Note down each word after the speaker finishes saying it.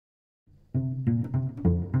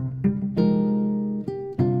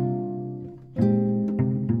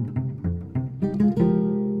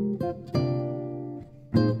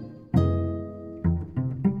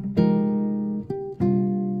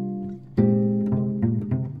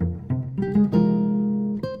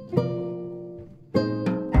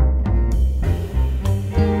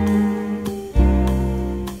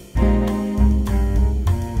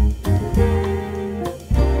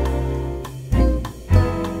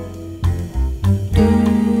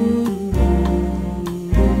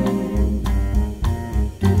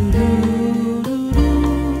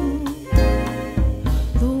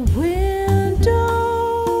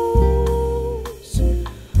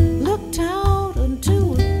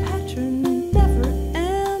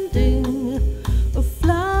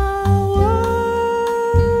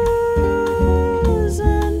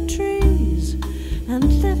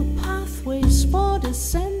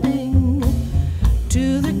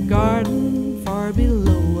garden far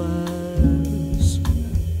below us,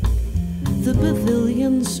 the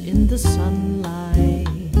pavilions in the sunlight,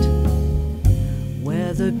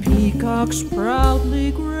 where the peacocks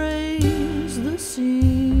proudly graze the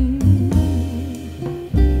scene.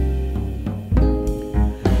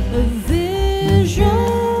 A vision,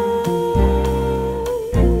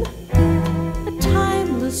 a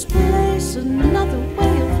timeless place, another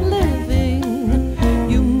way of living.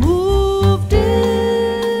 You moved in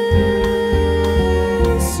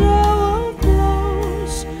so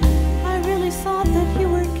close, I really thought that you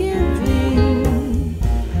were giving.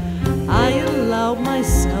 I allowed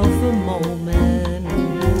myself a moment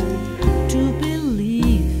to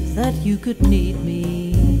believe that you could need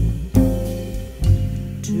me,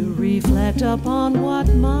 to reflect upon what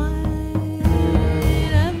might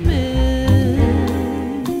have been.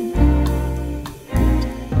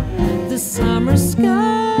 The summer sky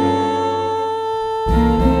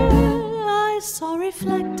I saw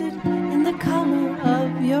reflected in the color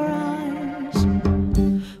of your eyes,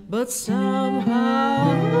 but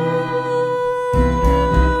somehow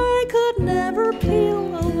I could never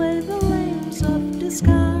peel away the layers of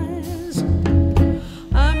disguise.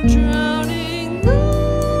 I'm drowning,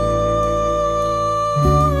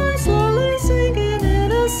 I'm slowly sinking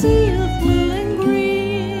in a sea of blue and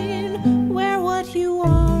green, where what you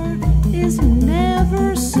are is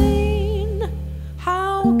never seen.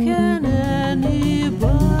 How can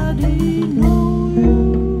anybody know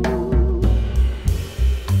you?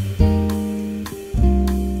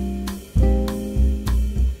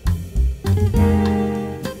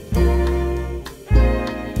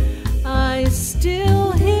 I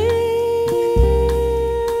still hear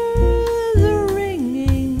the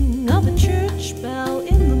ringing of a church bell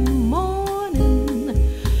in the morning.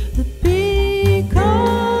 The peacocks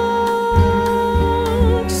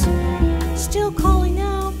still calling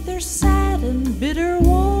out their sad and bitter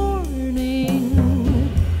warning.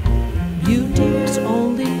 Beauty is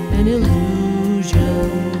only an illusion.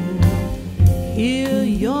 Here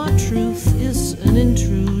your truth is an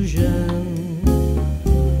intrusion.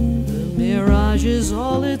 The mirage is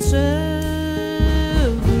all it's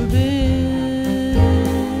ever been.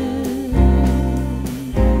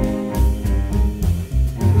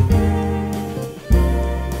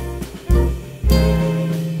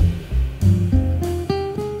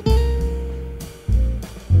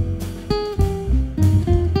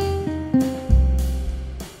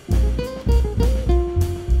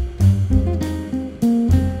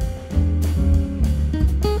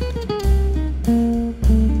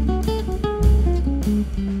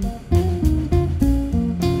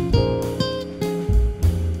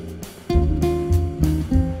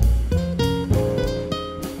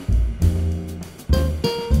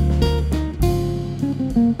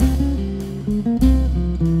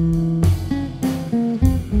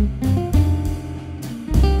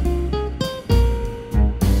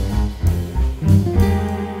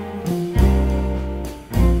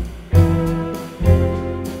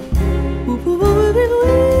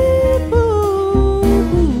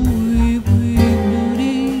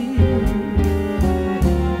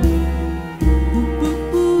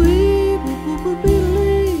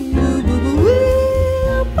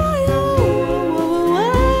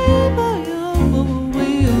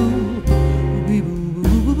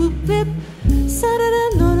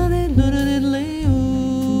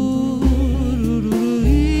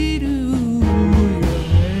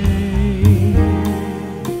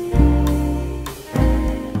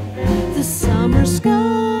 The summer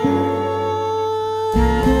sky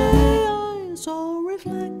I saw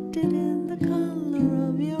reflected in the color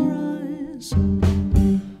of your eyes,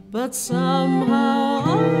 but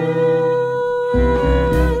somehow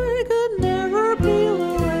I could never peel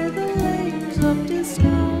away the layers of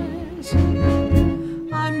disguise.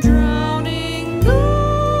 I'm drowning,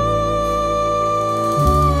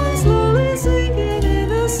 I'm slowly sinking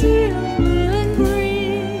in a sea of blue and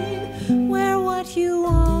green, where what you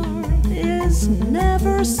are is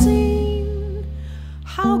never seen.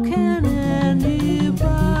 How can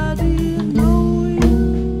anybody know you?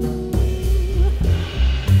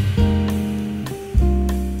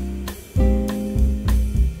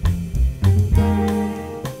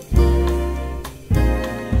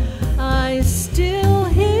 I still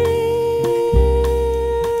hear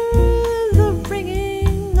the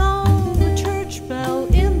ringing of the church bell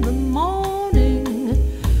in the morning.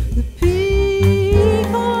 The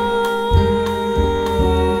peacocks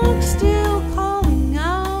still calling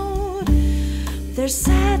out their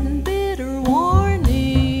sad and bitter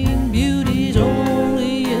warning. Beauty's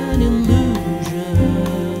only an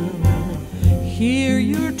illusion. Here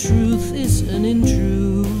your truth is an intrusion.